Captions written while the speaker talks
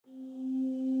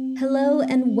Hello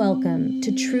and welcome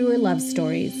to Truer Love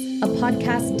Stories, a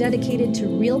podcast dedicated to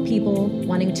real people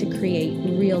wanting to create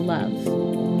real love.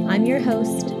 I'm your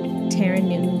host, Taryn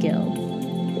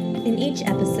Newton-Gill. In each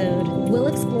episode, we'll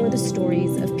explore the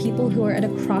stories of people who are at a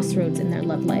crossroads in their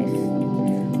love life.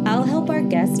 I'll help our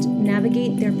guest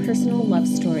navigate their personal love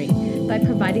story by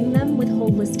providing them with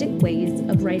holistic ways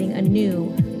of writing a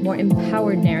new, more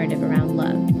empowered narrative around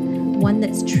love, one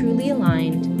that's truly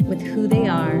aligned with who they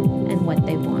are and what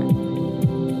they want.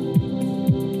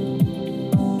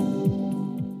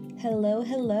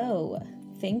 Hello.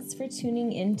 Thanks for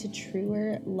tuning in to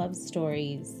Truer Love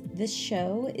Stories. This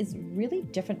show is really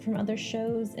different from other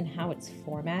shows in how it's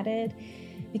formatted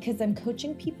because I'm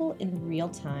coaching people in real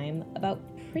time about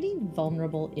pretty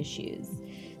vulnerable issues.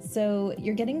 So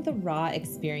you're getting the raw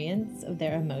experience of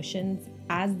their emotions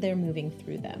as they're moving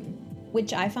through them,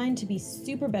 which I find to be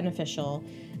super beneficial,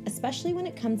 especially when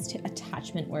it comes to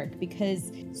attachment work,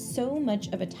 because so much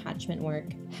of attachment work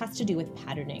has to do with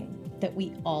patterning that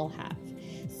we all have.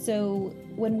 So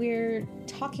when we're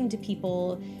talking to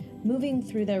people, moving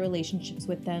through their relationships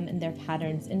with them and their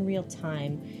patterns in real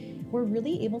time, we're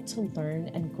really able to learn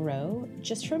and grow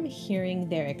just from hearing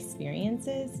their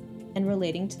experiences and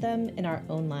relating to them in our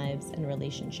own lives and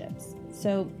relationships.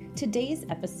 So today's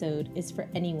episode is for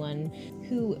anyone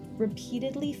who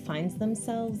repeatedly finds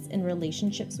themselves in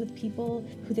relationships with people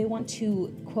who they want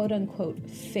to quote unquote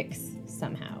fix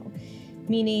somehow,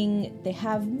 meaning they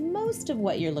have most of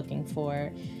what you're looking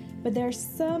for, but there are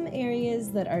some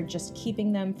areas that are just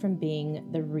keeping them from being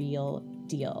the real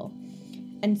deal.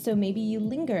 And so maybe you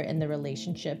linger in the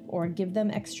relationship or give them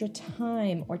extra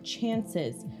time or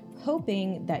chances,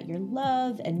 hoping that your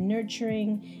love and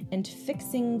nurturing and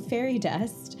fixing fairy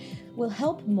dust will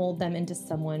help mold them into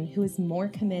someone who is more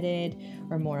committed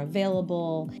or more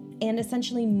available and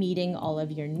essentially meeting all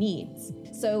of your needs.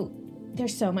 So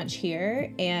there's so much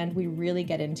here, and we really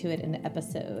get into it in the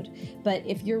episode. But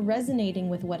if you're resonating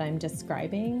with what I'm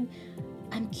describing,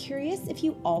 I'm curious if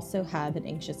you also have an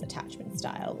anxious attachment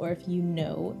style, or if you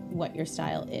know what your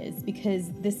style is,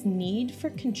 because this need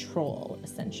for control,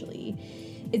 essentially,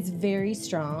 is very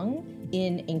strong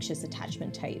in anxious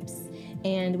attachment types.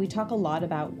 And we talk a lot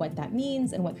about what that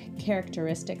means and what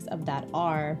characteristics of that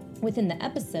are within the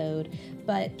episode.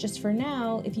 But just for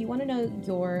now, if you want to know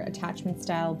your attachment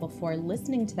style before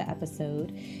listening to the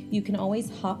episode, you can always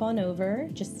hop on over,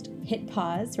 just hit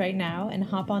pause right now and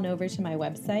hop on over to my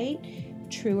website,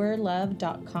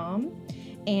 truerlove.com,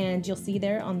 and you'll see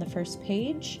there on the first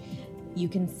page, you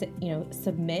can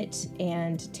submit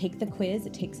and take the quiz.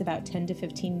 It takes about 10 to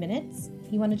 15 minutes.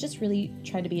 You want to just really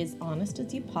try to be as honest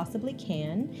as you possibly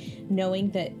can,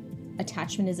 knowing that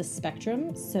attachment is a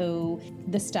spectrum, so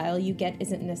the style you get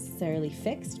isn't necessarily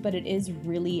fixed, but it is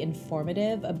really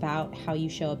informative about how you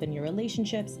show up in your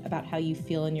relationships, about how you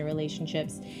feel in your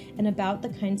relationships, and about the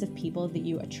kinds of people that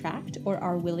you attract or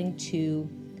are willing to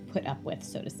put up with,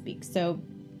 so to speak. So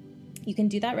you can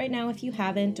do that right now if you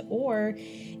haven't, or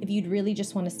if you'd really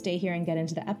just want to stay here and get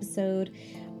into the episode,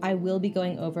 I will be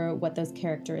going over what those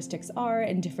characteristics are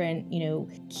and different,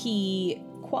 key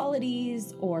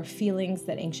qualities or feelings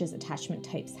that anxious attachment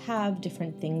types have,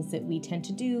 different things that we tend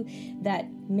to do that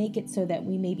make it so that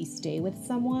we maybe stay with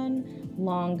someone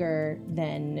longer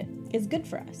than is good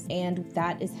for us. And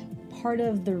that is part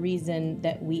of the reason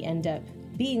that we end up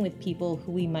being with people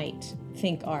who we might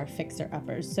think are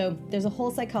fixer-uppers. So there's a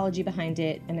whole psychology behind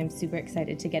it, and I'm super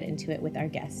excited to get into it with our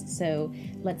guest. So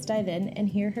let's dive in and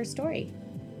hear her story.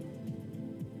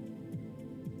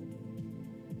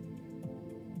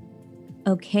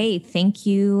 Okay, thank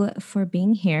you for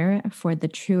being here for the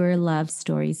Truer Love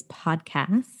Stories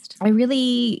podcast. I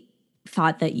really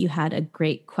thought that you had a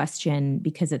great question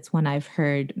because it's one I've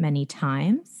heard many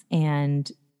times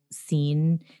and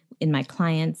seen in my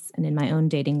clients and in my own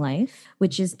dating life,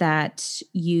 which is that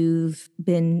you've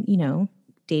been,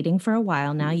 dating for a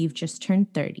while now. You've just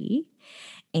turned 30,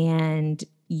 and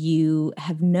you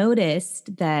have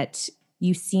noticed that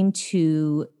you seem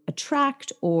to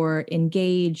attract or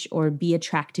engage or be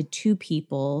attracted to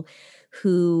people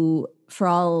who, for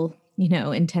all,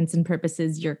 intents and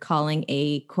purposes, you're calling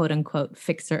a quote unquote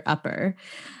fixer-upper.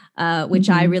 Which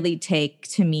I really take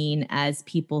to mean as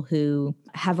people who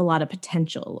have a lot of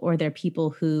potential, or they're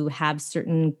people who have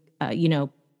certain,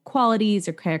 qualities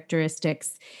or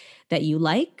characteristics that you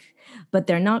like, but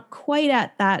they're not quite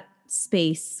at that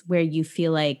space where you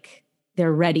feel like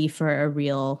they're ready for a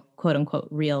real, quote unquote,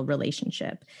 real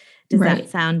relationship. Does that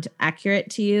sound accurate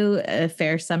to you? A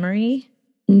fair summary?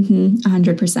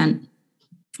 100%.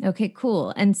 Okay,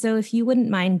 cool. And so if you wouldn't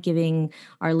mind giving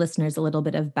our listeners a little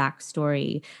bit of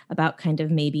backstory about kind of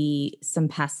maybe some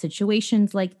past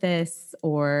situations like this,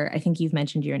 or I think you've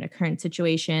mentioned you're in a current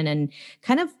situation and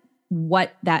kind of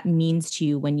what that means to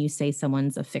you when you say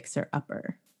someone's a fixer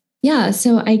upper. Yeah,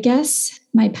 so I guess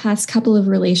my past couple of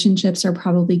relationships are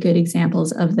probably good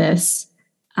examples of this.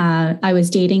 I was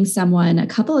dating someone a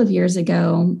couple of years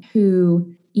ago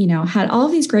who, had all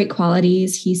of these great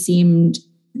qualities. He seemed,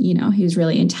 he was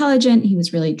really intelligent. He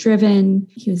was really driven.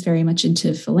 He was very much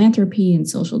into philanthropy and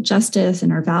social justice,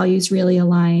 and our values really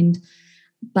aligned.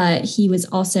 But he was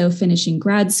also finishing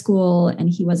grad school, and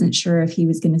he wasn't sure if he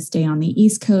was going to stay on the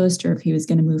East Coast or if he was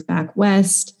going to move back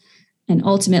West. And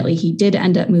ultimately, he did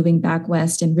end up moving back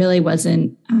West and really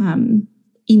wasn't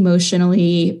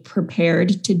emotionally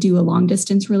prepared to do a long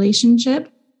distance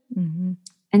relationship. Mm-hmm.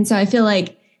 And so I feel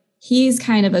like he's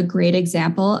kind of a great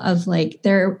example of like,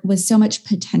 there was so much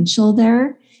potential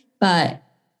there, but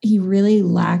he really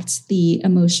lacked the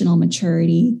emotional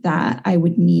maturity that I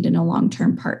would need in a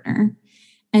long-term partner.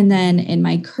 And then in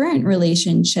my current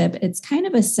relationship, it's kind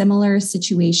of a similar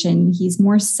situation. He's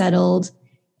more settled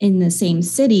in the same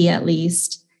city, at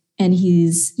least, and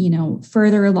he's,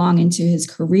 further along into his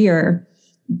career,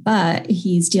 but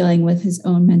he's dealing with his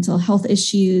own mental health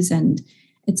issues, and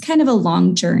it's kind of a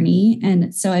long journey.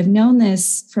 And so I've known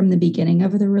this from the beginning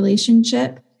of the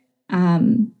relationship,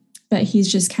 but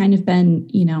he's just kind of been,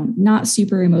 not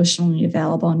super emotionally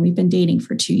available. And we've been dating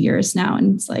for 2 years now,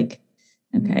 and it's like,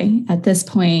 okay, at this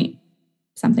point,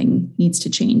 something needs to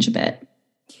change a bit.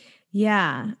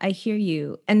 Yeah, I hear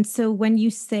you. And so when you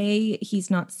say he's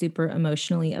not super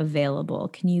emotionally available,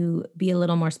 can you be a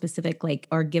little more specific,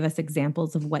 or give us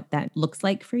examples of what that looks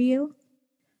like for you?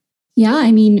 Yeah,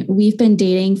 I mean, we've been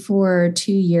dating for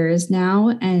 2 years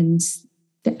now, and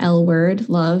the L word,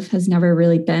 love, has never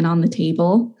really been on the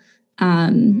table.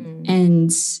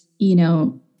 And,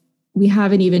 we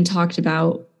haven't even talked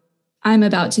about, I'm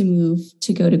about to move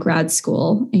to go to grad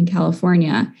school in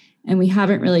California, and we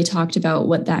haven't really talked about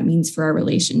what that means for our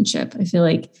relationship. I feel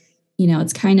like,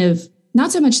 it's kind of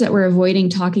not so much that we're avoiding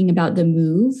talking about the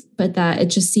move, but that it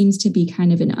just seems to be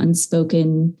kind of an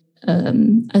unspoken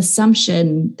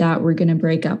assumption that we're going to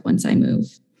break up once I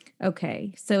move.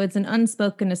 Okay. So it's an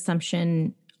unspoken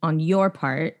assumption on your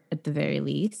part, at the very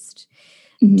least.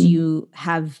 Mm-hmm. Do you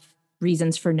have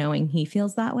reasons for knowing he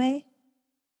feels that way?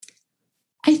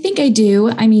 I think I do.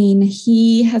 I mean,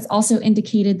 he has also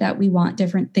indicated that we want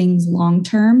different things long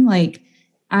term. Like,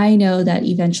 I know that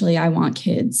eventually I want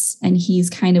kids, and he's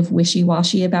kind of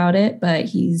wishy-washy about it, but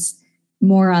he's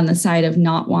more on the side of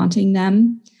not wanting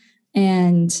them.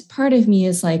 And part of me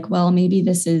is like, well, maybe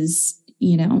this is,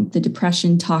 the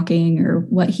depression talking, or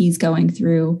what he's going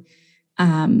through.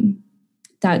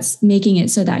 That's making it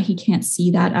so that he can't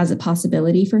see that as a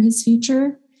possibility for his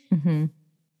future. Mm-hmm.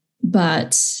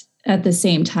 But at the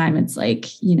same time, it's like,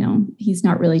 he's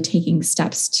not really taking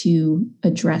steps to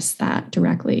address that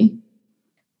directly.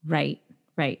 Right.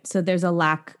 So there's a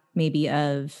lack maybe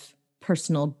of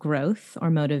personal growth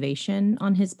or motivation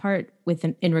on his part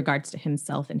in regards to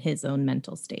himself and his own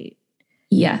mental state.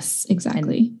 Yes,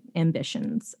 exactly. And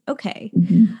ambitions. Okay.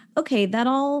 Mm-hmm. Okay. That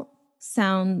all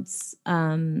sounds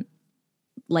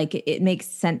like it makes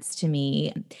sense to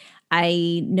me.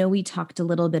 I know we talked a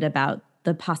little bit about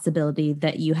the possibility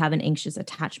that you have an anxious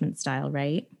attachment style,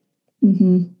 right?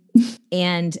 Mm-hmm.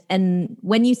 And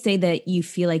when you say that you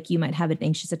feel like you might have an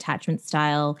anxious attachment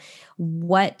style,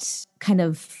 what kind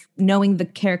of, knowing the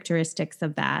characteristics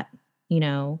of that,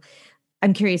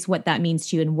 I'm curious what that means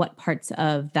to you and what parts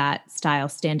of that style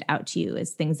stand out to you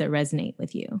as things that resonate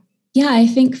with you. Yeah, I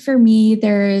think for me,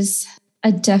 there's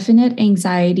a definite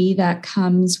anxiety that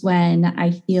comes when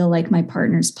I feel like my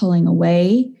partner's pulling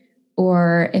away,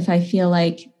 or if I feel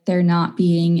like they're not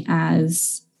being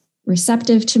as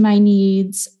receptive to my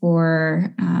needs,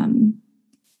 or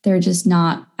they're just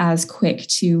not as quick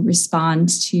to respond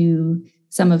to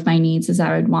some of my needs as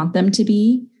I would want them to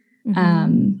be.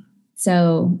 Mm-hmm.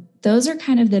 So those are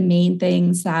kind of the main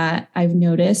things that I've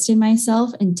noticed in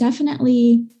myself, and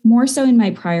definitely more so in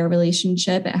my prior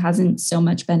relationship. It hasn't so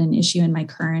much been an issue in my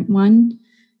current one.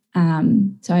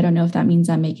 So I don't know if that means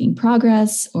I'm making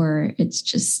progress, or it's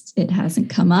just, it hasn't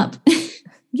come up.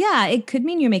 Yeah, it could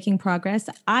mean you're making progress.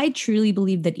 I truly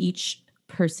believe that each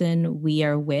person we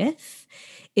are with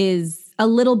is a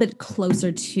little bit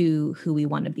closer to who we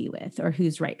want to be with, or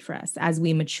who's right for us. As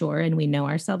we mature and we know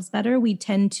ourselves better, we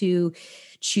tend to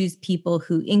choose people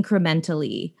who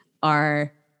incrementally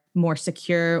are more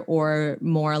secure or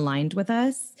more aligned with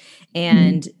us.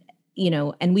 And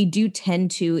and we do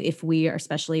tend to, if we are,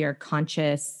 especially are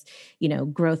conscious,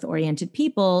 growth oriented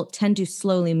people, tend to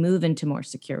slowly move into more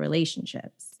secure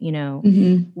relationships.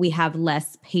 We have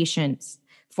less patience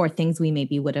for things we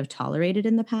maybe would have tolerated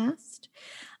in the past.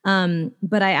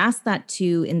 But I asked that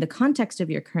too in the context of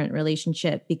your current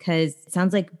relationship, because it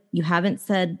sounds like you haven't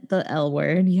said the L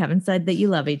word. You haven't said that you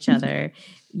love each other.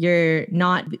 You're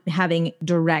not having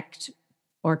direct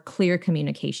or clear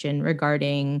communication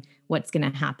regarding what's going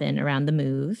to happen around the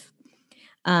move.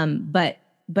 But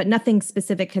nothing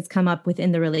specific has come up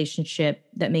within the relationship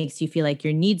that makes you feel like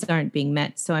your needs aren't being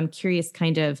met. So I'm curious,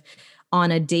 kind of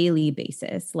on a daily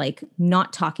basis, like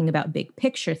not talking about big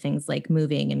picture things like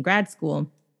moving and grad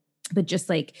school, but just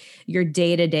like your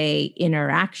day-to-day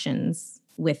interactions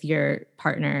with your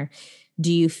partner.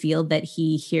 Do you feel that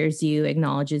he hears you,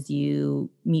 acknowledges you,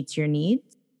 meets your needs?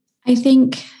 I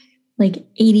think like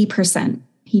 80%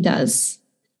 he does.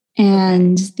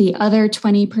 And the other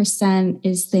 20%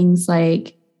 is things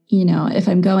like, if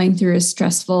I'm going through a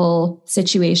stressful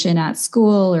situation at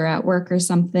school or at work or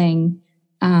something,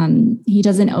 he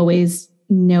doesn't always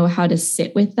know how to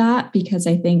sit with that, because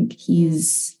I think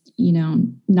he's,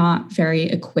 not very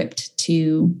equipped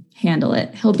to handle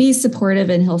it. He'll be supportive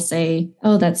and he'll say,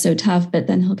 oh, that's so tough. But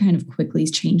then he'll kind of quickly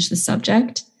change the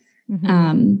subject.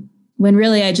 When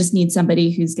really I just need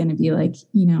somebody who's going to be like,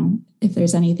 if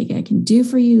there's anything I can do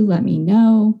for you, let me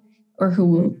know, or who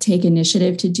will take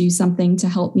initiative to do something to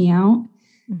help me out.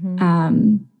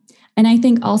 And I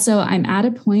think also I'm at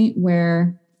a point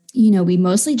where, we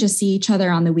mostly just see each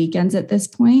other on the weekends at this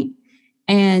point.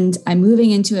 And I'm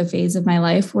moving into a phase of my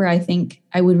life where I think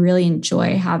I would really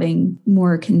enjoy having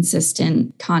more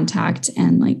consistent contact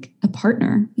and like a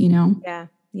partner,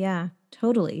 Yeah,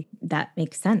 totally. That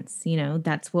makes sense.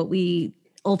 That's what we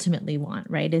ultimately want,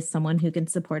 right? Is someone who can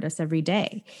support us every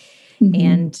day.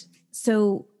 And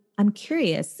so I'm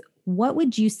curious, what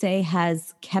would you say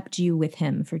has kept you with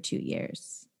him for 2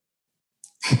 years?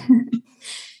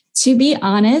 To be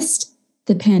honest,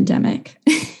 the pandemic.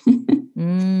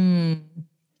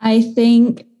 I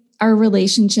think our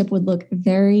relationship would look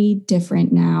very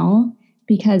different now,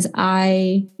 because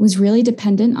I was really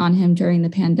dependent on him during the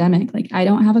pandemic. Like, I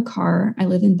don't have a car. I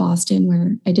live in Boston,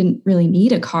 where I didn't really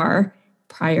need a car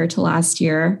prior to last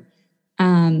year.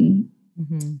 And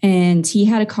he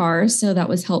had a car, so that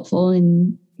was helpful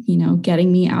in,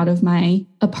 getting me out of my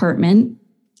apartment.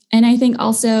 And I think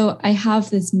also I have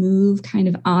this move kind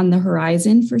of on the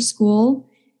horizon for school,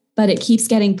 but it keeps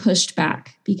getting pushed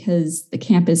back because the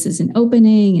campus isn't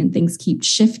opening and things keep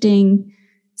shifting.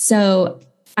 So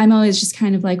I'm always just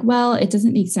kind of like, well, it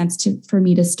doesn't make sense for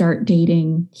me to start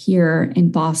dating here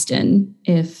in Boston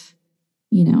if,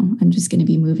 I'm just going to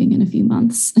be moving in a few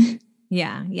months.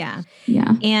 Yeah. Yeah.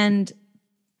 And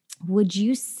would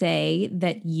you say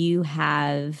that you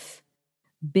have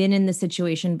been in the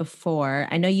situation before?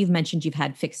 I know you've mentioned you've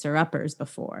had fixer-uppers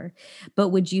before, but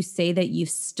would you say that you've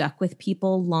stuck with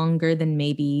people longer than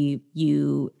maybe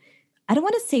you, I don't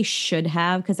want to say should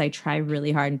have, because I try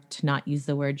really hard to not use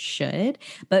the word should,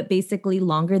 but basically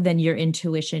longer than your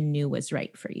intuition knew was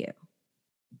right for you?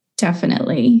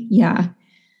 Definitely. Yeah.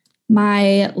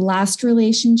 My last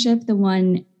relationship, the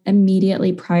one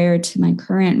immediately prior to my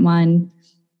current one,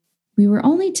 we were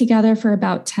only together for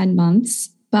about 10 months,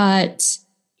 but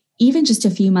even just a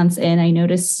few months in, I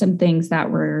noticed some things that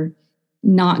were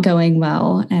not going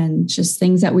well and just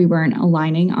things that we weren't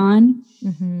aligning on.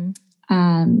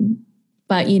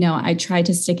 But, I tried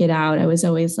to stick it out. I was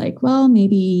always like, well,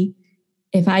 maybe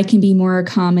if I can be more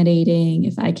accommodating,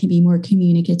 if I can be more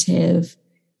communicative.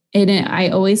 And I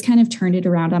always kind of turned it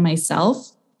around on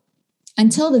myself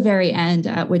until the very end,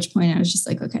 at which point I was just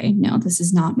like, okay, no, this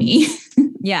is not me.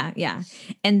 Yeah.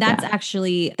 And that's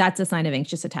actually, that's a sign of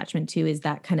anxious attachment too, is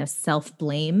that kind of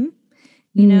self-blame,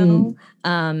 and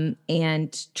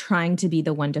trying to be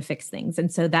the one to fix things.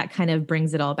 And so that kind of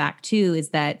brings it all back too, is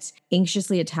that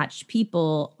anxiously attached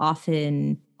people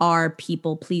often are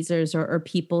people pleasers, or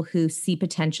people who see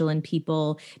potential in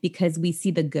people because we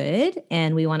see the good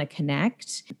and we want to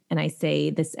connect. And I say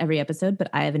this every episode, but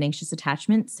I have an anxious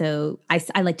attachment. So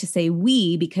I like to say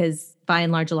we, because by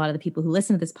and large, a lot of the people who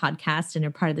listen to this podcast and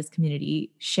are part of this community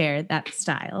share that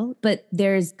style. But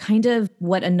there's kind of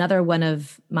what another one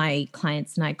of my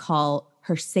clients and I call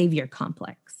her savior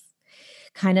complex.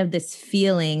 Kind of this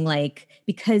feeling like,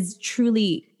 because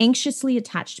truly anxiously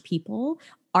attached people,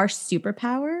 our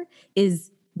superpower is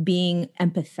being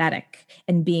empathetic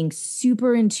and being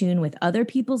super in tune with other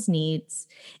people's needs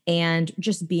and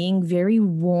just being very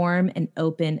warm and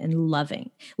open and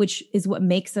loving, which is what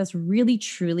makes us really,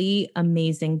 truly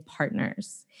amazing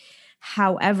partners.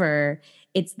 However,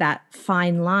 it's that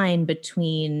fine line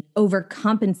between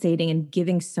overcompensating and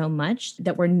giving so much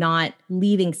that we're not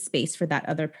leaving space for that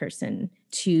other person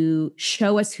to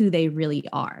show us who they really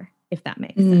are, if that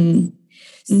makes sense.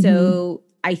 So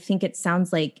I think it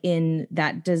sounds like in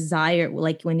that desire,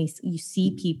 like when you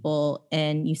see people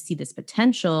and you see this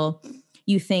potential,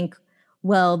 you think,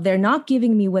 well, they're not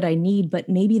giving me what I need, but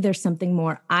maybe there's something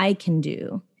more I can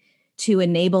do to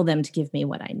enable them to give me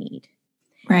what I need.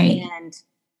 Right.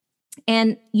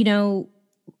 And you know,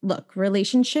 look,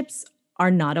 relationships are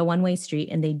not a one-way street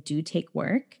and they do take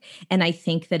work. And I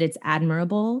think that it's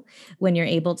admirable when you're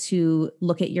able to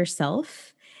look at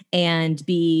yourself and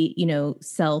be, you know,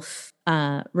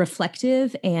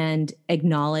 reflective and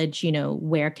acknowledge, you know,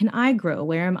 where can I grow?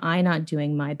 Where am I not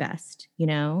doing my best? You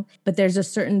know, but there's a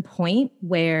certain point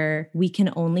where we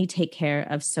can only take care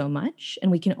of so much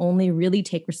and we can only really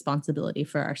take responsibility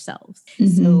for ourselves.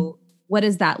 So what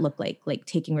does that look like? Like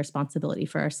taking responsibility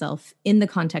for ourselves in the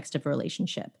context of a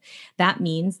relationship. That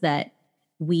means that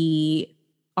we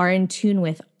are in tune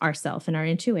with ourselves and our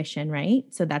intuition, right?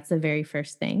 So that's the very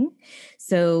first thing.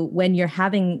 So when you're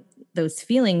having those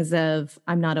feelings of,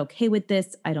 I'm not okay with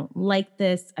this, I don't like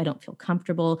this, I don't feel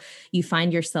comfortable, you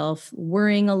find yourself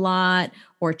worrying a lot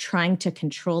or trying to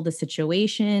control the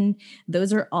situation,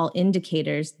 those are all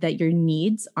indicators that your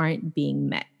needs aren't being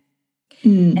met.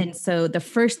 And so the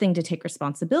first thing to take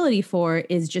responsibility for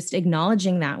is just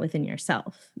acknowledging that within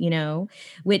yourself, you know,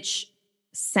 which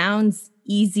sounds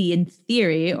easy in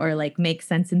theory or like makes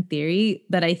sense in theory.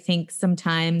 But I think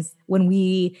sometimes when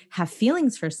we have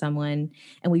feelings for someone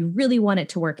and we really want it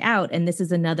to work out, and this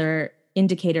is another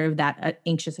indicator of that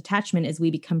anxious attachment, is we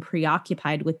become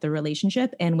preoccupied with the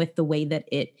relationship and with the way that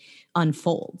it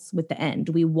unfolds with the end.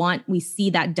 We see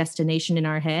that destination in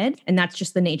our head, and that's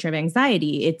just the nature of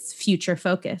anxiety. It's future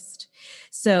focused.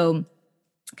 So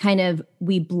kind of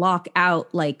we block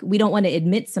out, like we don't want to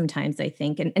admit sometimes, I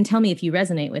think, and tell me if you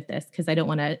resonate with this, because I don't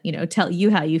want to, you know, tell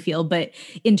you how you feel, but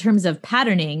in terms of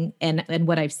patterning and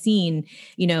what I've seen,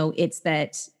 you know, it's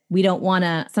that we don't want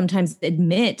to sometimes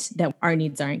admit that our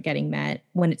needs aren't getting met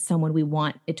when it's someone we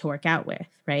want it to work out with,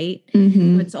 right? So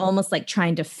it's almost like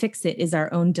trying to fix it is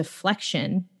our own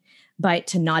deflection by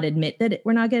to not admit that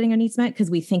we're not getting our needs met, because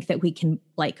we think that we can,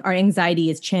 like, our anxiety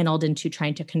is channeled into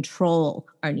trying to control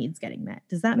our needs getting met.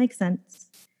 Does that make sense?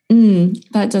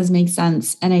 That does make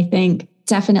sense. And I think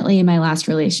definitely in my last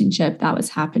relationship that was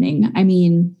happening. I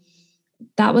mean,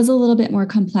 that was a little bit more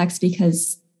complex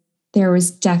because there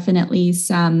was definitely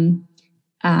some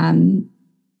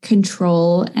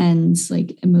control and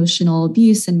like emotional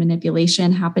abuse and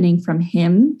manipulation happening from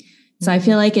him. So I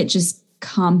feel like it just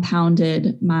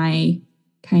compounded my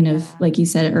kind of, like you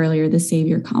said earlier, the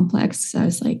savior complex. So I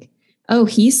was like, oh,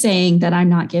 he's saying that I'm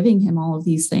not giving him all of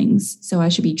these things, so I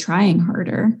should be trying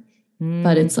harder.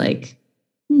 But it's like,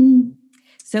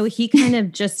 So he kind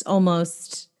of just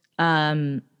almost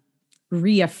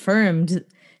reaffirmed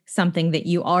something that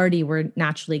you already were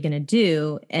naturally going to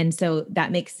do. And so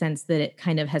that makes sense that it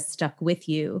kind of has stuck with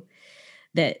you,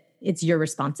 that it's your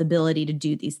responsibility to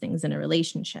do these things in a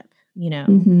relationship, you know?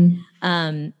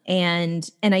 And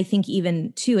I think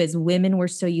even too, as women, we're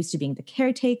so used to being the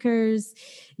caretakers,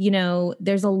 you know,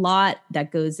 there's a lot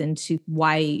that goes into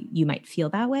why you might feel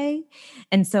that way.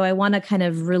 And so I want to kind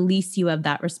of release you of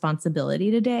that responsibility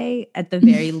today, at the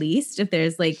very least. If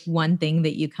there's like one thing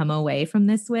that you come away from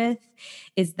this with,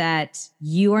 is that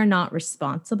you are not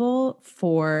responsible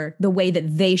for the way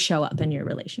that they show up in your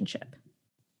relationship.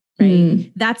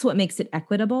 Right? That's what makes it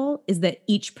equitable, is that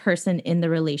each person in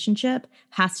the relationship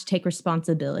has to take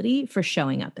responsibility for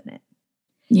showing up in it.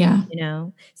 Yeah. You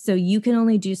know, so you can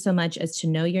only do so much as to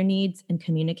know your needs and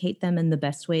communicate them in the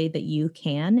best way that you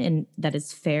can, and that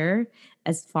is fair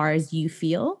as far as you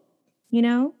feel, you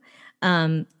know,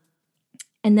 and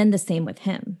then the same with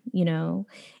him, you know.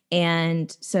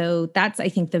 And so that's, I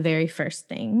think, the very first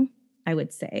thing I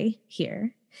would say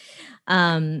here.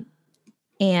 And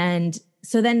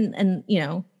so then, and, you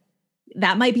know,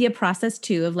 that might be a process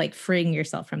too of like freeing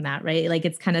yourself from that, right? Like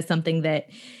it's kind of something that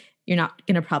you're not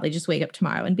going to probably just wake up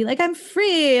tomorrow and be like, I'm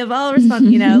free of all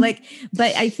responsibility, you know, like,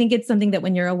 but I think it's something that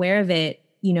when you're aware of it,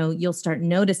 you know, you'll start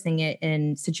noticing it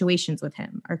in situations with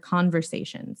him or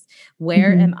conversations.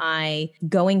 Where am I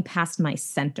going past my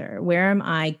center? Where am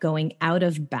I going out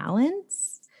of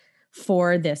balance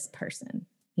for this person?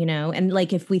 You know, and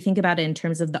like if we think about it in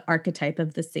terms of the archetype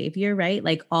of the savior, right?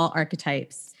 Like all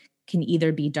archetypes can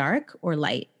either be dark or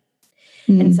light.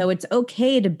 And so it's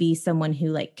okay to be someone who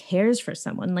like cares for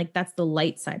someone. Like that's the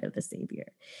light side of the savior,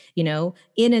 you know,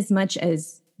 in as much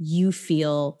as you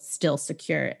feel still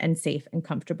secure and safe and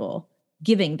comfortable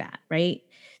giving that, right?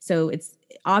 So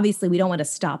obviously we don't want to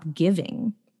stop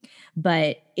giving,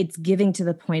 but it's giving to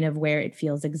the point of where it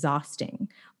feels exhausting,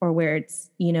 or where it's,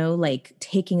 like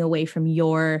taking away from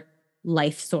your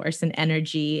life source and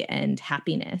energy and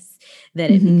happiness,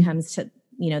 that it becomes to,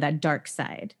 that dark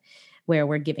side where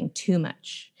we're giving too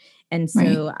much. And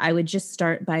so I would just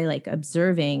start by like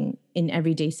observing in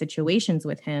everyday situations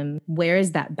with him, where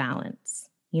is that balance,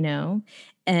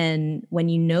 And when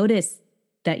you notice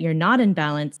that you're not in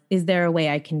balance, is there a way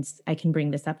I can bring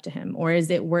this up to him? Or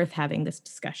is it worth having this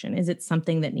discussion? Is it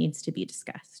something that needs to be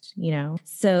discussed,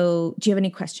 So do you have any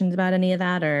questions about any of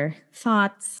that or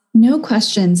thoughts? No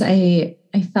questions. I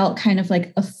felt kind of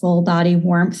like a full body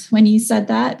warmth when you said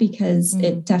that, because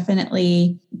it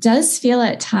definitely does feel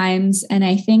at times. And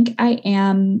I think I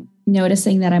am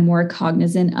noticing that I'm more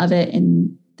cognizant of it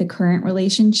in the current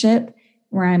relationship,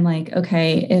 where I'm like,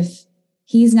 okay, if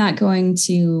he's not going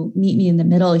to meet me in the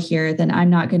middle here, then I'm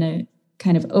not going to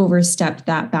kind of overstep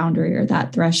that boundary or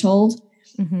that threshold.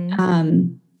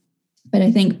 But I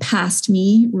think past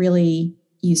me really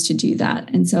used to do that.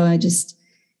 And so I just,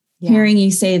 hearing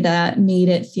you say that made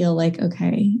it feel like,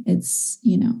 okay, it's,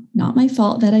 not my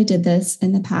fault that I did this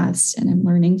in the past, and I'm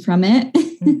learning from it.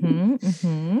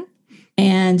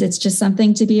 And it's just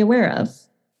something to be aware of.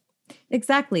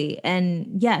 Exactly.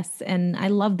 And yes, and I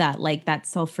love that, like that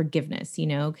self-forgiveness,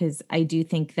 because I do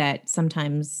think that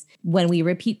sometimes when we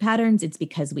repeat patterns, it's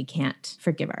because we can't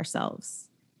forgive ourselves,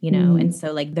 and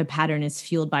so like the pattern is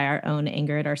fueled by our own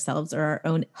anger at ourselves, or our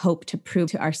own hope to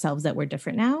prove to ourselves that we're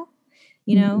different now,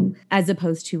 as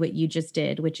opposed to what you just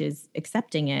did, which is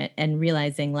accepting it and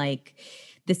realizing like,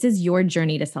 this is your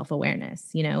journey to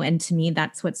self-awareness, and to me,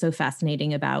 that's what's so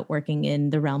fascinating about working in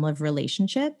the realm of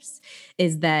relationships,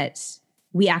 is that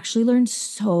we actually learn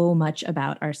so much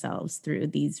about ourselves through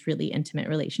these really intimate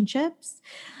relationships.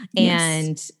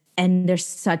 Yes. And there's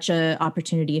such a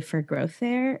opportunity for growth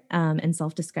there, and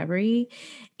self-discovery.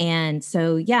 And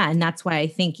so, and that's why I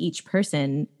think each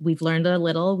person, we've learned a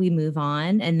little, we move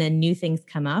on, and then new things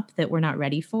come up that we're not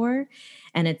ready for.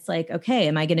 And it's like, okay,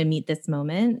 am I going to meet this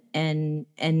moment and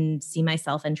see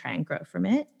myself and try and grow from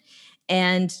it?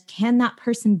 And can that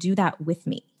person do that with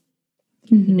me?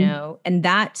 And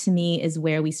that to me is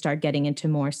where we start getting into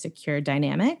more secure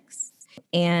dynamics.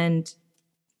 And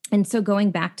so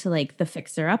going back to like the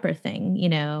fixer-upper thing,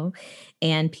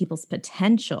 and people's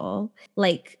potential,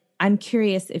 like I'm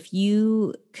curious if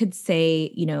you could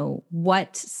say,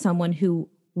 what someone who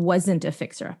wasn't a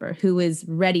fixer-upper, who is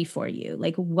ready for you,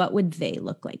 like what would they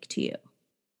look like to you?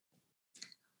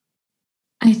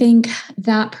 I think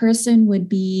that person would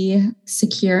be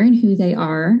secure in who they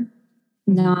are,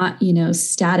 not,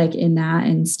 static in that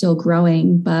and still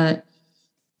growing, but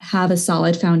have a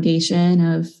solid foundation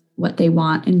of what they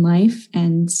want in life,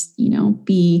 and,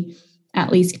 be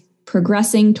at least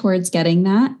progressing towards getting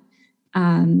that.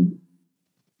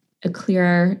 A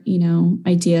clearer,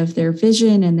 idea of their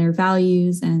vision and their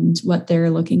values and what they're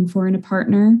looking for in a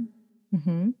partner.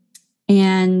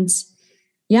 And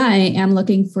I am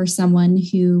looking for someone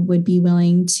who would be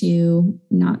willing to,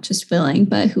 not just willing,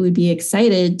 but who would be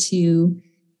excited to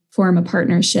form a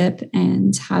partnership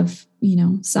and have,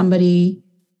 somebody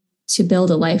to build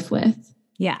a life with.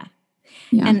 Yeah.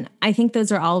 And I think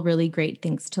those are all really great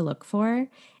things to look for.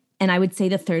 And I would say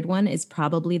the third one is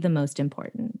probably the most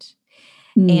important.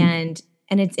 And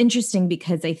it's interesting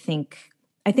because I think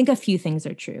a few things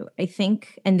are true. I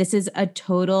think, and this is a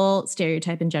total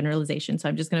stereotype and generalization, so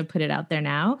I'm just going to put it out there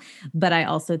now, but I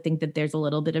also think that there's a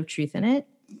little bit of truth in it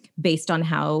based on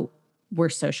how we're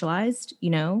socialized,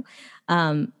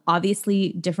 obviously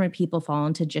different people fall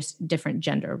into just different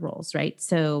gender roles, right?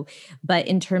 So, but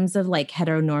in terms of like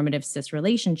heteronormative cis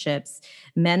relationships,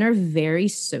 men are very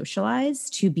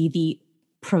socialized to be the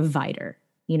provider.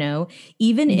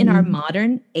 Even in our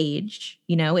modern age,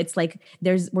 it's like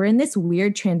we're in this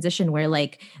weird transition where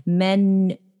like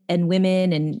men and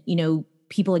women and,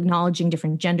 people acknowledging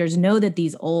different genders know that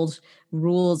these old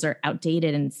rules are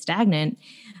outdated and stagnant.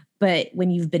 But when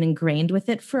you've been ingrained with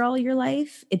it for all your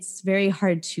life, it's very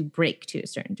hard to break to a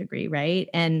certain degree, right?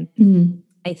 And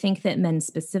I think that men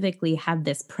specifically have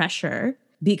this pressure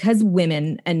because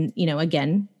women, and,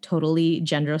 again, totally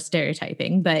gender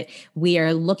stereotyping, but we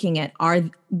are looking at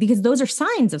because those are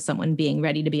signs of someone being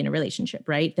ready to be in a relationship,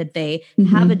 right? That they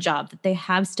have a job, that they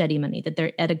have steady money, that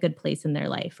they're at a good place in their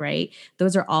life, right?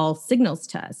 Those are all signals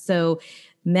to us. So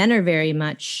men are very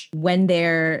much, when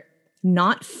they're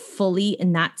not fully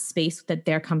in that space that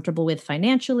they're comfortable with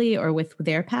financially or with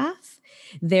their path,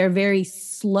 they're very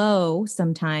slow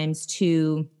sometimes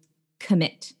to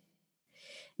commit,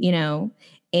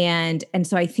 and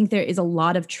so I think there is a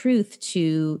lot of truth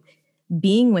to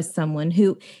being with someone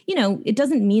who, you know, it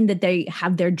doesn't mean that they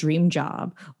have their dream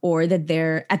job or that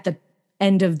they're at the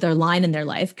end of their line in their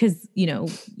life, because, you know,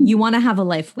 you want to have a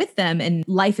life with them, and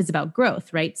life is about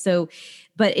growth, right? So,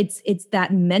 but it's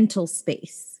that mental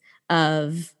space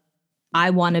of, I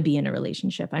want to be in a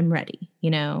relationship. I'm ready, you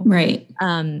know? Right.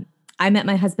 I met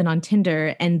my husband on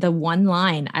Tinder, and the one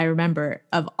line I remember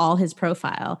of all his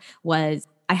profile was,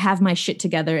 I have my shit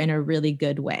together in a really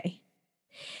good way.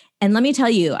 And let me tell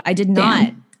you,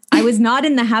 I was not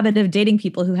in the habit of dating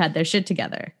people who had their shit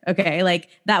together. Okay. Like,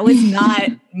 that was not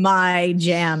my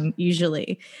jam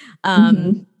usually.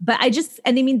 But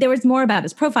I mean, there was more about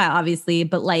his profile, obviously,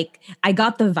 but like, I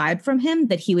got the vibe from him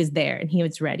that he was there and he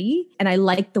was ready. And I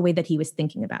liked the way that he was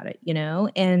thinking about it, you know?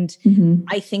 And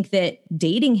I think that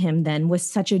dating him then was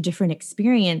such a different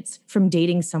experience from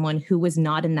dating someone who was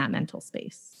not in that mental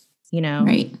space, you know?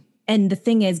 Right. And the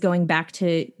thing is, going back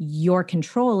to your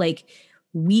control, like,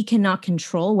 we cannot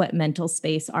control what mental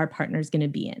space our partner is going to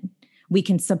be in. We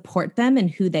can support them in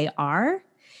who they are,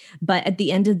 but at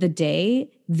the end of the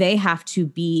day, they have to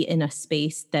be in a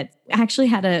space that, I actually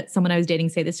had someone I was dating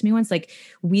say this to me once, like,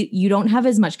 you don't have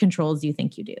as much control as you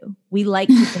think you do. We like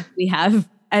to think we have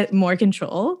more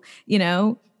control, you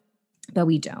know, but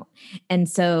we don't. And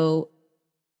so,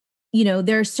 you know,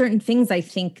 there are certain things I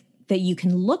think that you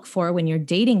can look for when you're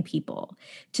dating people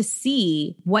to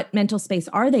see what mental space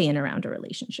are they in around a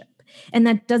relationship. And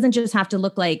that doesn't just have to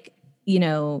look like, you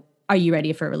know, are you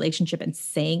ready for a relationship, and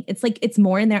saying, it's like, it's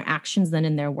more in their actions than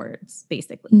in their words,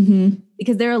 basically.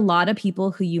 Because there are a lot of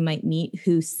people who you might meet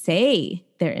who say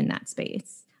they're in that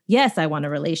space. Yes, I want a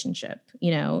relationship,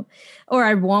 you know, or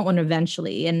I want one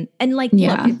eventually. And like,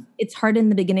 look, it's hard in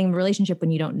the beginning of a relationship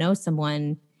when you don't know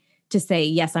someone to say,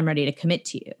 yes, I'm ready to commit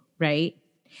to you. Right.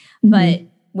 But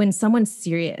when someone's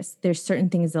serious, there's certain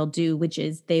things they'll do, which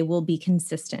is they will be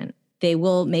consistent. They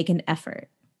will make an effort.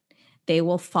 They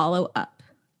will follow up,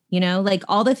 you know, like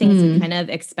all the things we kind of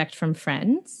expect from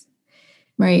friends.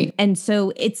 Right. And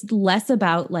so it's less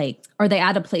about like, are they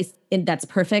at a place that's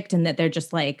perfect and that they're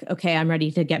just like, okay, I'm ready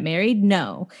to get married?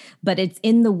 No, but it's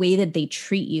in the way that they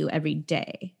treat you every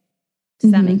day.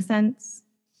 Does that make sense?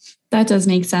 That does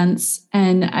make sense.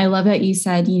 And I love that you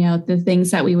said, you know, the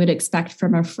things that we would expect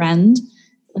from a friend,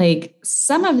 like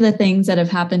some of the things that have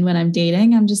happened when I'm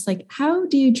dating, I'm just like, how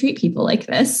do you treat people like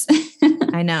this?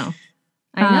 I know.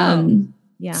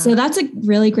 Yeah. So that's a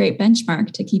really great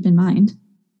benchmark to keep in mind.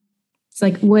 It's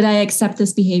like, would I accept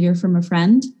this behavior from a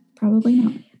friend? Probably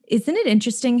not. Isn't it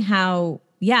interesting how,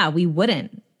 we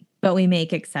wouldn't, but we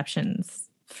make exceptions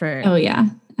for. Oh yeah.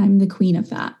 I'm the queen of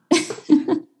that.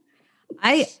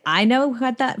 I know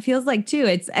what that feels like too.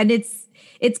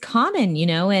 It's common, you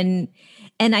know, and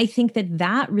I think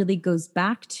that really goes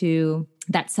back to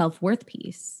that self-worth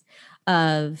piece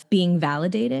of being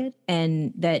validated,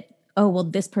 and that, oh, well,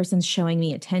 this person's showing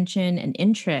me attention and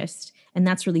interest, and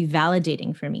that's really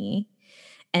validating for me.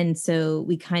 And so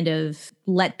we kind of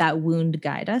let that wound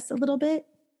guide us a little bit,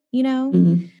 you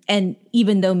know? And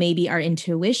even though maybe our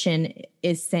intuition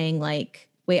is saying like,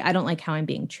 wait, I don't like how I'm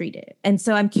being treated. And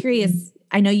so I'm curious,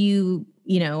 I know you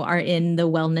know, are in the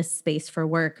wellness space for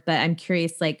work, but I'm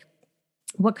curious, like,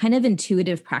 what kind of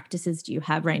intuitive practices do you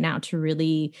have right now to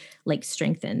really like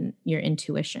strengthen your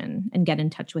intuition and get in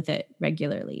touch with it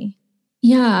regularly?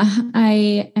 Yeah,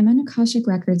 I am an Akashic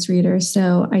Records reader,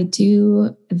 so I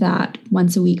do that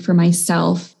once a week for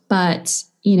myself. But,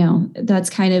 you know, that's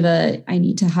kind of I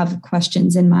need to have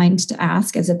questions in mind to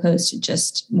ask, as opposed to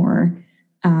just more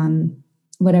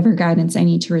whatever guidance I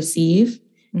need to receive.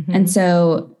 And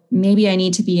so maybe I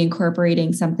need to be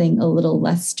incorporating something a little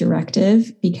less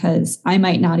directive, because I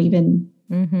might not even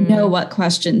know what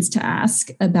questions to ask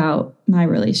about my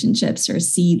relationships or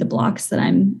see the blocks that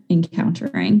I'm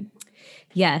encountering.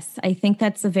 Yes, I think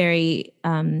that's a very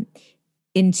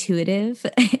intuitive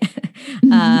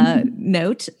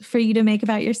note for you to make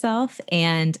about yourself.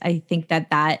 And I think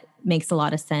that makes a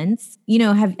lot of sense. You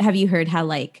know, have you heard how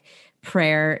like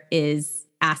prayer is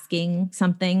asking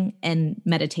something and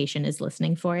meditation is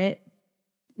listening for it?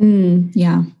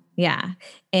 Yeah. Yeah.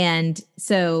 And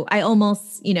so I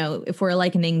almost, you know, if we're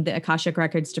likening the Akashic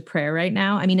Records to prayer right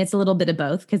now, I mean, it's a little bit of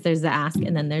both, because there's the ask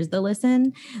and then there's the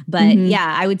listen. But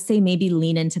yeah, I would say maybe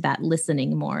lean into that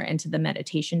listening more, into the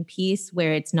meditation piece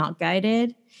where it's not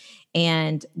guided.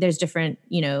 And there's different,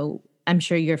 you know, I'm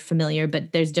sure you're familiar,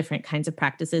 but there's different kinds of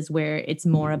practices where it's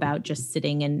more about just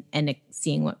sitting and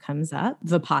seeing what comes up.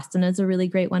 Vipassana is a really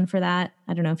great one for that.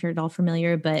 I don't know if you're at all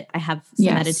familiar, but I have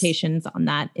some meditations on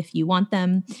that if you want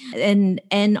them. And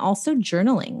also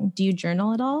journaling. Do you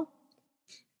journal at all?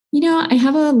 You know, I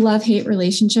have a love-hate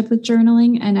relationship with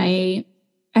journaling, and I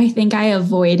I think I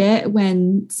avoid it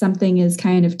when something is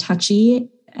kind of touchy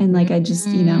and like, I just,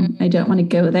 I don't want to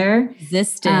go there.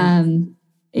 Resistance.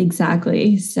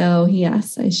 Exactly. So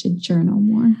yes, I should journal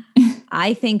more.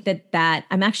 I think that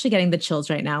I'm actually getting the chills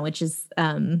right now, which is,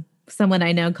 someone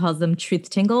I know calls them truth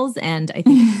tingles. And I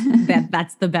think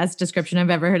that's the best description I've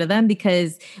ever heard of them,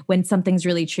 because when something's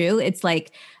really true, it's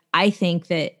like, I think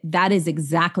that is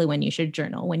exactly when you should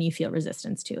journal, when you feel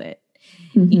resistance to it.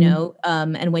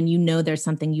 And when there's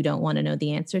something you don't want to know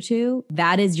the answer to,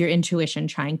 that is your intuition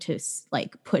trying to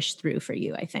like push through for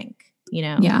you, I think,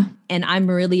 Yeah. And I'm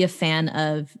really a fan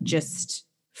of just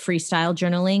freestyle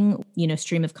journaling,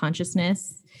 stream of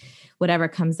consciousness, whatever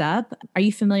comes up. Are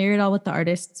you familiar at all with The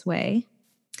Artist's Way?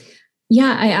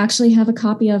 Yeah, I actually have a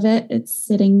copy of it. It's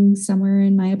sitting somewhere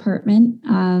in my apartment.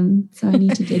 So I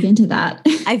need to dig into that.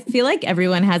 I feel like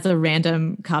everyone has a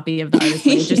random copy of The Artist's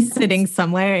Way just sitting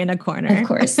somewhere in a corner. Of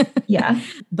course. Yeah.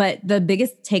 But the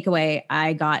biggest takeaway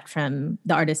I got from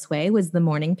The Artist's Way was the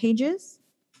morning pages,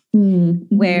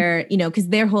 where, because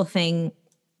their whole thing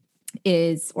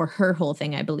or her whole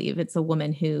thing, I believe it's a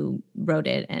woman who wrote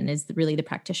it and is really the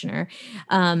practitioner,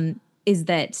 is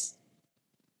that,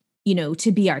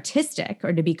 to be artistic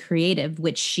or to be creative,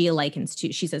 which she likens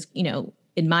to, she says,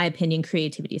 in my opinion,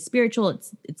 creativity is spiritual.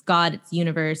 It's God, it's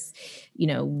universe,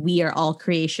 we are all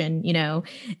creation,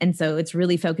 and so it's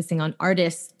really focusing on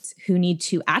artists who need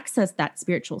to access that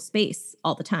spiritual space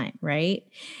all the time. Right.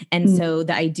 And so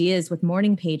the ideas with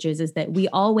morning pages is that we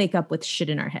all wake up with shit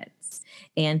in our heads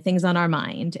and things on our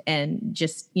mind and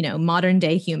just, modern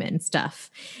day human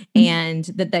stuff. And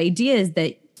that the idea is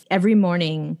that every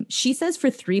morning, she says for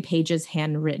 3 pages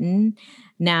handwritten.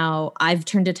 Now, I've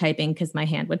turned to typing because my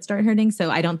hand would start hurting. So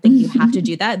I don't think you have to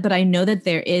do that. But I know that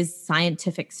there is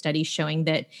scientific studies showing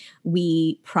that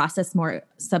we process more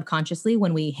subconsciously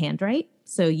when we handwrite.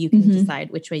 So you can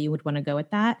decide which way you would want to go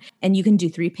with that. And you can do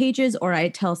 3 pages, or I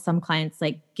tell some clients,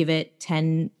 like, give it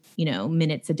 10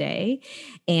 minutes a day,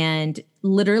 and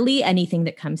literally anything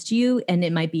that comes to you. And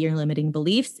it might be your limiting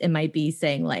beliefs. It might be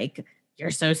saying like,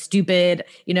 you're so stupid,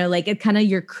 like it's kind of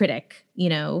your critic,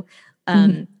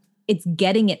 it's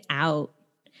getting it out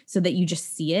so that you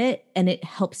just see it, and it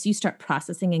helps you start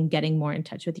processing and getting more in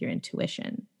touch with your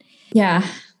intuition. Yeah.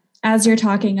 As you're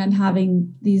talking, I'm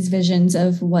having these visions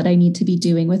of what I need to be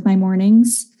doing with my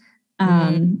mornings.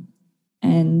 And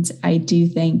I do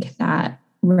think that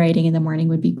writing in the morning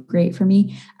would be great for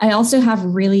me. I also have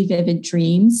really vivid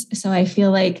dreams. So I feel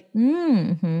like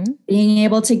being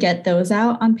able to get those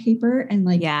out on paper and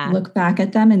look back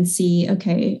at them and see,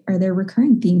 okay, are there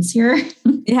recurring themes here?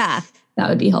 Yeah. That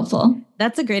would be helpful.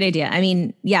 That's a great idea. I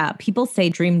mean, yeah, people say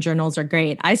dream journals are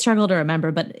great. I struggle to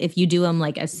remember, but if you do them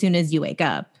like as soon as you wake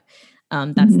up,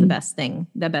 that's the best thing,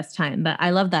 the best time. But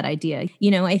I love that idea.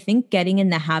 I think getting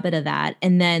in the habit of that,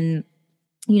 and then,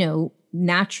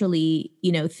 naturally,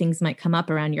 things might come up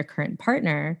around your current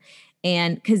partner.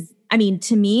 And because, I mean,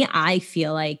 to me, I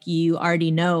feel like you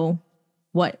already know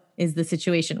what is the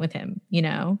situation with him,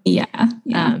 Yeah.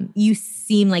 You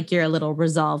seem like you're a little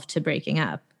resolved to breaking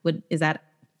up. Is that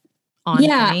on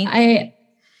point?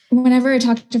 Whenever I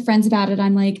talk to friends about it,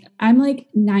 I'm like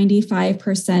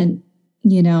 95%,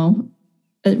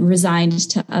 resigned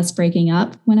to us breaking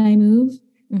up when I move.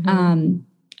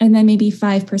 And then maybe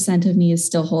 5% of me is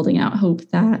still holding out hope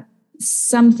that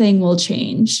something will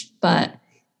change. But,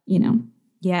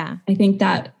 yeah, I think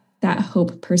that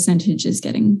hope percentage is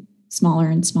getting smaller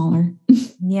and smaller.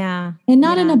 Yeah. And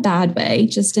not in a bad way,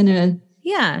 just in a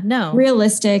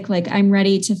realistic, like I'm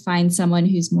ready to find someone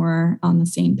who's more on the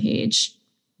same page.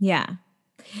 Yeah.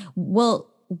 Well,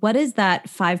 what is that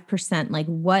 5%? Like,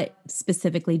 what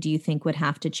specifically do you think would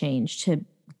have to change to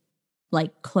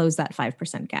like close that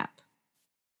 5% gap?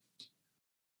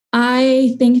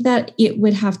 I think that it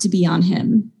would have to be on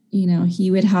him.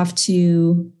 He would have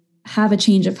to have a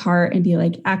change of heart and be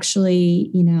like,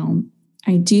 actually,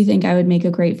 I do think I would make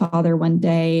a great father one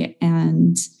day.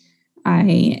 And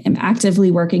I am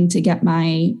actively working to get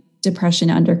my depression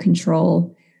under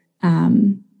control.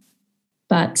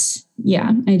 But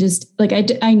yeah, I just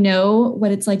I know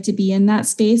what it's like to be in that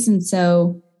space. And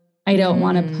so I don't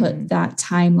want to put that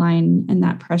timeline and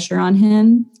that pressure on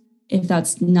him if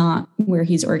that's not where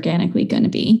he's organically going to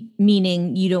be.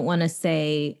 Meaning you don't want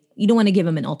to give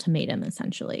him an ultimatum,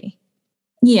 essentially.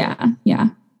 Yeah. Yeah.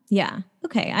 Yeah.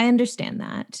 Okay. I understand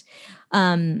that.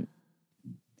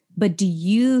 But do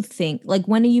you think, like,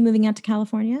 when are you moving out to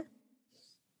California?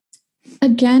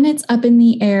 Again, it's up in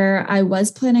the air. I was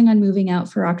planning on moving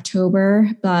out for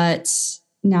October, but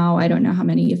now I don't know how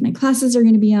many of my classes are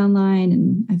going to be online,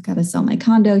 and I've got to sell my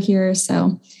condo here.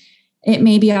 So it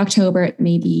may be October, it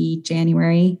may be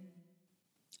January.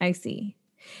 I see.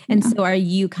 And so are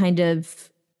you kind of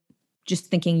just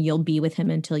thinking you'll be with him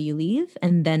until you leave?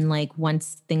 And then like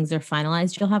once things are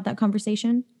finalized, you'll have that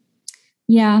conversation?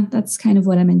 Yeah, that's kind of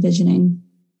what I'm envisioning.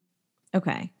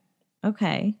 Okay.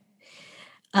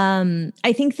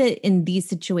 I think that in these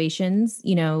situations,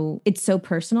 you know, it's so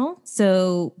personal.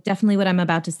 So definitely what I'm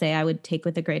about to say, I would take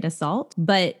with a grain of salt.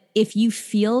 But if you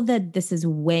feel that this is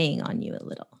weighing on you a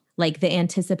little, like the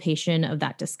anticipation of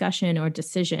that discussion or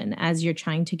decision as you're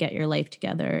trying to get your life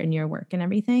together and your work and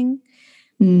everything,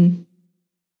 you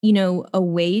know, a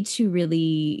way to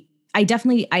really,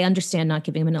 I understand not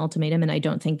giving him an ultimatum, and I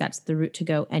don't think that's the route to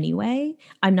go anyway.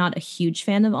 I'm not a huge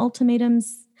fan of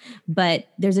ultimatums, but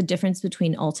there's a difference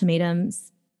between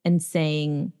ultimatums and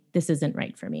saying, this isn't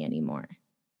right for me anymore.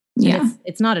 Yeah. And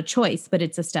it's not a choice, but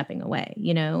it's a stepping away,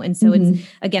 you know? And so it's,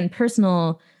 again,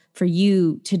 personal for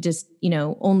you to just, you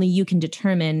know, only you can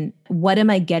determine, what am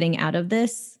I getting out of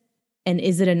this? And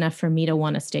is it enough for me to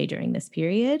want to stay during this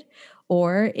period?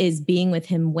 Or is being with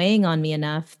him weighing on me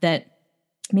enough that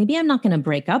maybe I'm not going to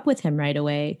break up with him right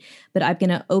away, but I'm going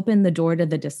to open the door to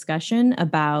the discussion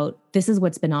about, this is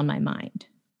what's been on my mind,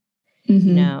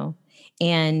 you know,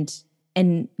 and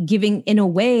giving, in a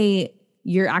way,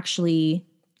 you're actually,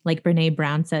 like Brene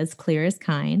Brown says, clear as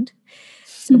kind.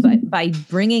 So by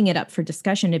bringing it up for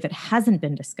discussion, if it hasn't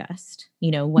been discussed,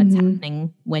 you know, what's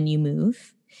happening when you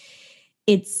move,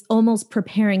 it's almost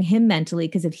preparing him mentally,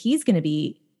 because if he's going to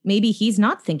be, maybe he's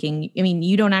not thinking, I mean,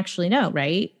 you don't actually know,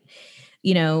 right?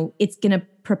 You know, it's going to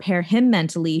prepare him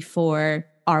mentally for,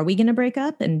 are we going to break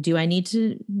up? And do I need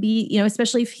to be, you know,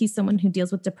 especially if he's someone who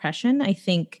deals with depression, I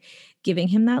think giving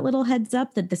him that little heads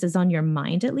up that this is on your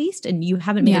mind at least, and you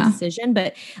haven't made a decision,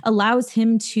 but allows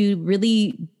him to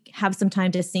really have some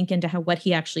time to sink into what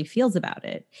he actually feels about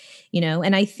it, you know?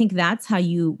 And I think that's how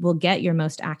you will get your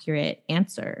most accurate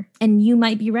answer. And you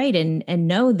might be right and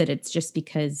know that it's just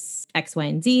because X, Y,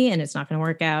 and Z, and it's not going to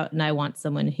work out. And I want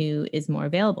someone who is more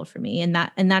available for me, and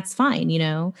that's fine, you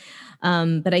know?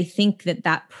 But I think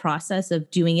that process of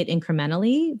doing it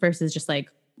incrementally versus just like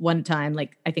one time,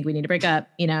 like, I think we need to break up,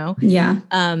 you know?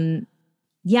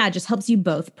 Yeah, it just helps you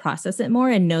both process it more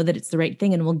and know that it's the right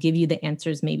thing, and will give you the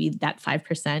answers, maybe that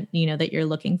 5%, you know, that you're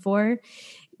looking for,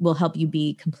 will help you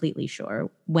be completely sure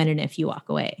when and if you walk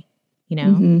away, you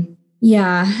know?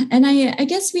 Yeah. And I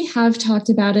guess we have talked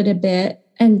about it a bit.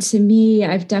 And to me,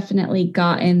 I've definitely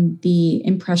gotten the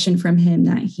impression from him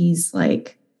that he's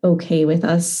like okay with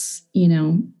us, you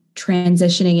know,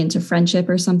 transitioning into friendship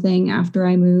or something after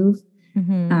I move.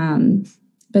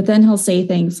 But then he'll say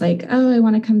things like, oh, I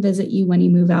want to come visit you when you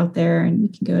move out there and we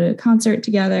can go to a concert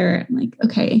together. I'm like,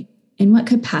 okay, in what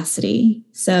capacity?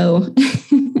 So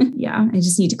yeah, I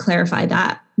just need to clarify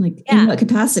that. Like, in what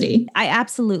capacity? I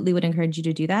absolutely would encourage you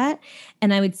to do that.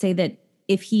 And I would say that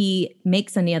if he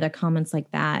makes any other comments like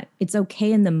that, it's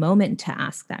okay in the moment to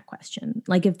ask that question.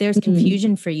 Like if there's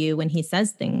confusion for you when he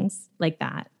says things like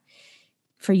that,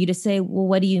 for you to say, well,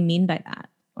 what do you mean by that?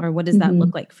 Or what does that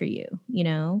look like for you? You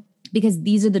know? Because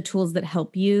these are the tools that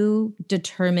help you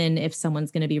determine if someone's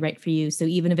going to be right for you. So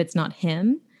even if it's not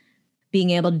him, being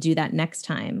able to do that next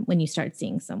time when you start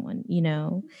seeing someone, you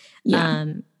know?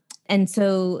 And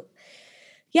so,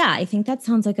 yeah, I think that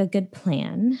sounds like a good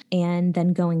plan. And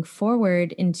then going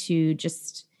forward into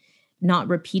just not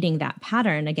repeating that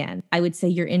pattern again, I would say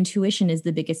your intuition is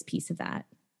the biggest piece of that,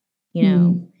 you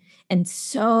know? And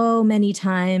so many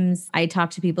times I talk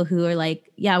to people who are like,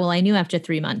 yeah, well, I knew after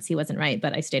 3 months he wasn't right,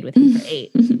 but I stayed with him for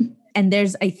 8. And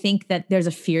I think that there's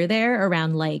a fear there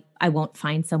around like, I won't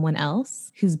find someone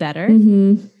else who's better.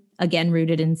 Again,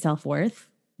 rooted in self-worth,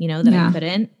 you know, that I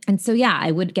couldn't. And so, yeah,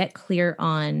 I would get clear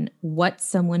on what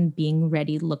someone being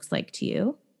ready looks like to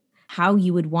you, how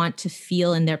you would want to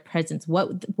feel in their presence.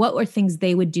 What were things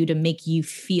they would do to make you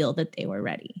feel that they were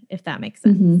ready, if that makes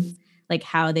sense. Like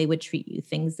how they would treat you,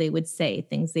 things they would say,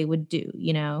 things they would do,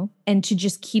 you know, and to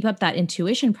just keep up that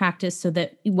intuition practice so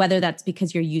that whether that's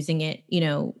because you're using it, you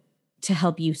know, to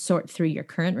help you sort through your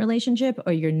current relationship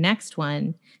or your next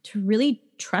one, to really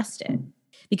trust it,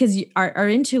 because our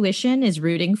intuition is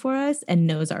rooting for us and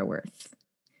knows our worth.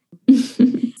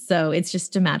 So it's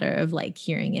just a matter of like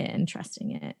hearing it and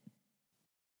trusting it.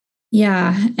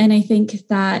 Yeah. And I think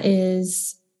that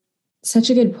is such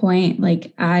a good point.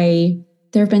 Like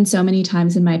there have been so many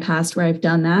times in my past where I've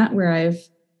done that, where I've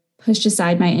pushed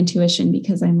aside my intuition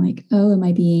because I'm like, oh, am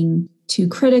I being too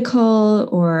critical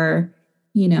or,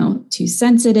 you know, too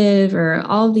sensitive, or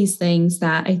all of these things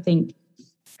that I think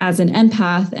as an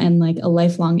empath and like a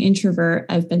lifelong introvert,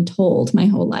 I've been told my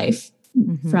whole life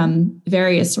from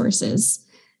various sources.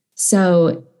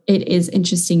 So it is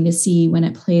interesting to see when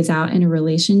it plays out in a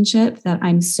relationship that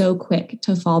I'm so quick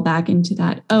to fall back into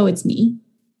that, oh, it's me.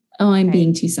 Oh, I'm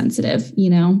being too sensitive, you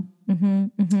know? Mm-hmm,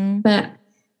 mm-hmm. But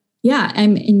yeah,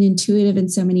 I'm an intuitive in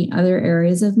so many other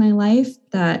areas of my life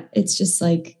that it's just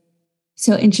like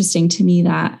so interesting to me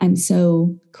that I'm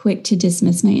so quick to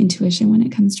dismiss my intuition when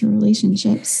it comes to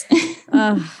relationships.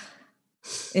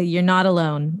 You're not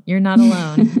alone. You're not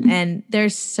alone. And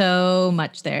there's so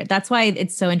much there. That's why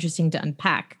it's so interesting to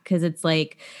unpack, because it's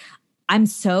like, I'm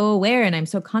so aware and I'm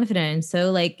so confident and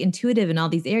so like intuitive in all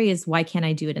these areas. Why can't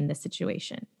I do it in this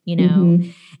situation? You know?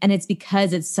 Mm-hmm. And it's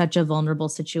because it's such a vulnerable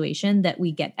situation that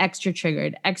we get extra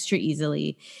triggered extra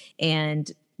easily. And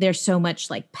there's so much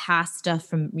like past stuff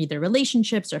from either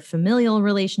relationships or familial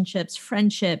relationships,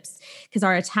 friendships, because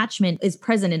our attachment is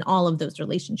present in all of those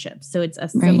relationships. So it's a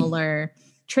similar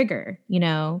trigger, you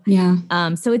know?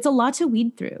 Yeah. So it's a lot to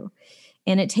weed through,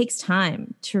 and it takes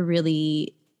time to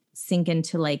really sink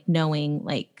into like knowing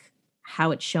like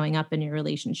how it's showing up in your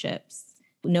relationships,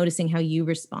 noticing how you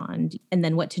respond, and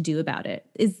then what to do about it.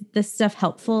 Is this stuff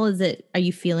helpful? Are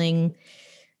you feeling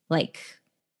like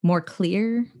more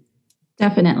clear?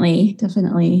 Definitely.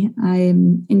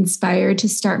 I'm inspired to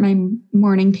start my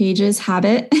morning pages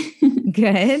habit.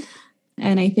 Good.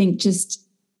 And I think just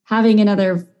having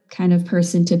another kind of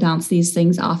person to bounce these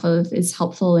things off of is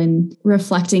helpful in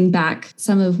reflecting back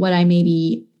some of what I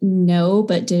maybe know,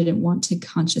 but didn't want to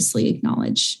consciously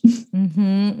acknowledge.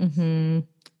 Mm-hmm, mm-hmm.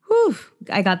 Whew,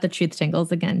 I got the truth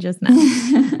tingles again just now.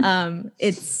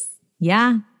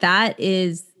 That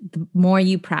is, the more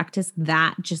you practice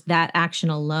that, just that action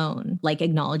alone, like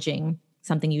acknowledging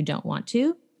something you don't want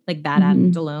to, like that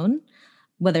act alone,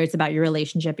 whether it's about your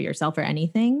relationship or yourself or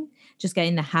anything, just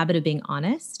getting the habit of being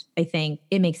honest, I think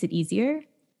it makes it easier,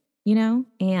 you know?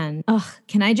 And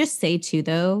can I just say too,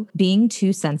 though, being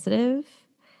too sensitive,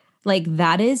 like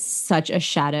that is such a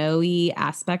shadowy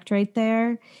aspect right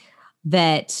there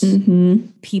that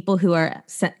people who are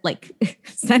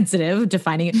sensitive,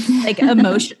 defining it, like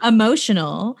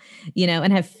emotional, you know,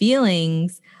 and have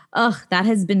feelings, that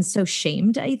has been so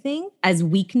shamed, I think, as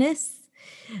weakness,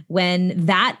 when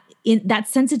that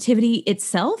sensitivity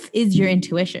itself is your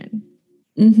intuition.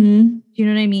 Mm-hmm. Do you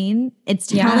know what I mean? It's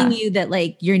telling you that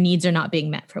like your needs are not being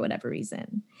met for whatever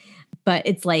reason. But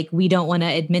it's like, we don't want to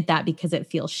admit that because it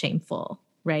feels shameful,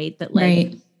 right? That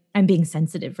like, I'm being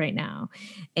sensitive right now.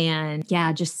 And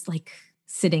yeah, just like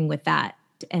sitting with that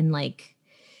and like,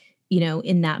 you know,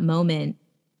 in that moment,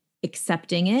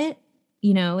 accepting it,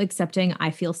 you know, accepting I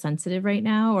feel sensitive right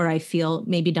now, or I feel,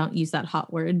 maybe don't use that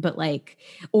hot word, but like,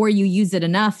 or you use it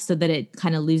enough so that it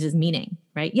kind of loses meaning,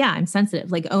 right? Yeah, I'm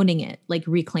sensitive, like owning it, like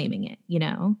reclaiming it, you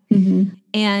know? Mm-hmm.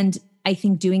 And I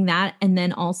think doing that, and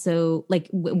then also like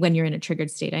when you're in a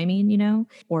triggered state, I mean, you know,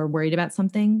 or worried about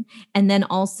something, and then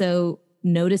also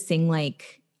noticing,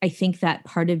 like, I think that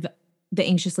part of the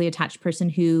anxiously attached person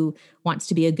who wants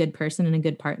to be a good person and a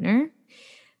good partner,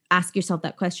 ask yourself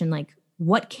that question, like,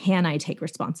 what can I take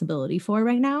responsibility for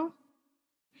right now?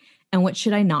 And what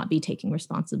should I not be taking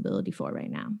responsibility for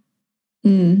right now?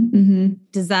 Mm-hmm.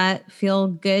 Does that feel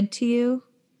good to you?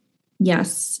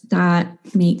 Yes, that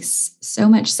makes so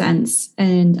much sense.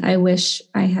 And I wish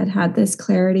I had this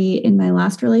clarity in my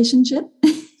last relationship.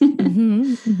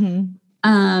 Mm-hmm,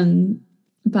 mm-hmm.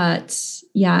 But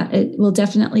yeah, it will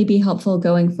definitely be helpful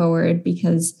going forward,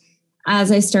 because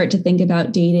as I start to think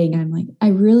about dating, I'm like, I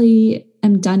really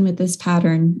am done with this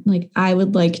pattern. Like, I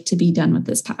would like to be done with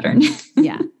this pattern.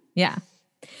 Yeah.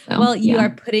 So, well, you are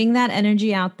putting that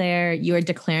energy out there. You are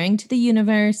declaring to the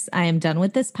universe, I am done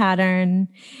with this pattern.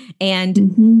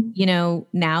 And, you know,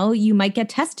 now you might get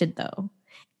tested though.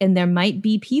 And there might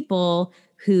be people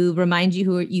who remind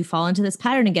you you fall into this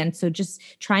pattern again. So just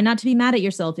try not to be mad at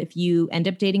yourself if you end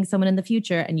up dating someone in the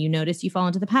future and you notice you fall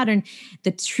into the pattern.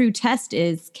 The true test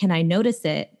is, can I notice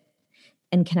it?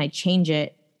 And can I change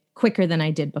it quicker than I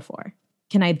did before?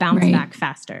 Can I bounce back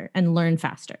faster and learn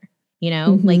faster? You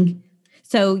know, like,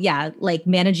 so yeah, like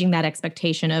managing that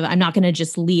expectation of, I'm not going to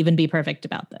just leave and be perfect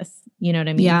about this. You know what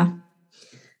I mean? Yeah.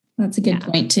 That's a good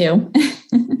point too.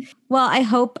 Well, I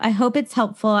hope it's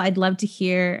helpful. I'd love to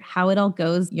hear how it all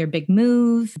goes, your big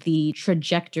move, the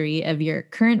trajectory of your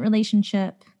current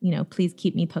relationship. You know, please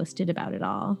keep me posted about it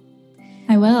all.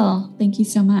 I will. Thank you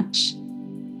so much.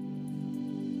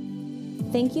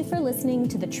 Thank you for listening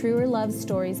to the Truer Love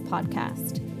Stories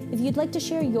podcast. If you'd like to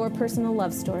share your personal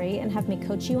love story and have me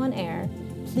coach you on air,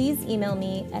 please email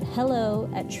me at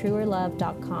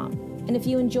hello@truerlove.com. And if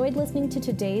you enjoyed listening to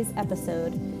today's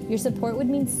episode, Your support would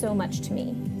mean so much to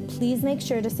me. Please make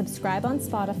sure to subscribe on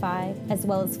Spotify, as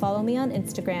well as follow me on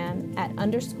Instagram at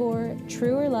 _truerlove_.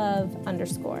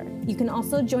 You can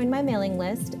also join my mailing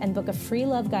list and book a free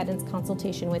love guidance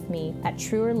consultation with me at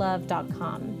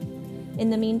truerlove.com. In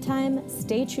the meantime,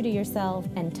 stay true to yourself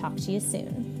and talk to you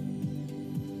soon.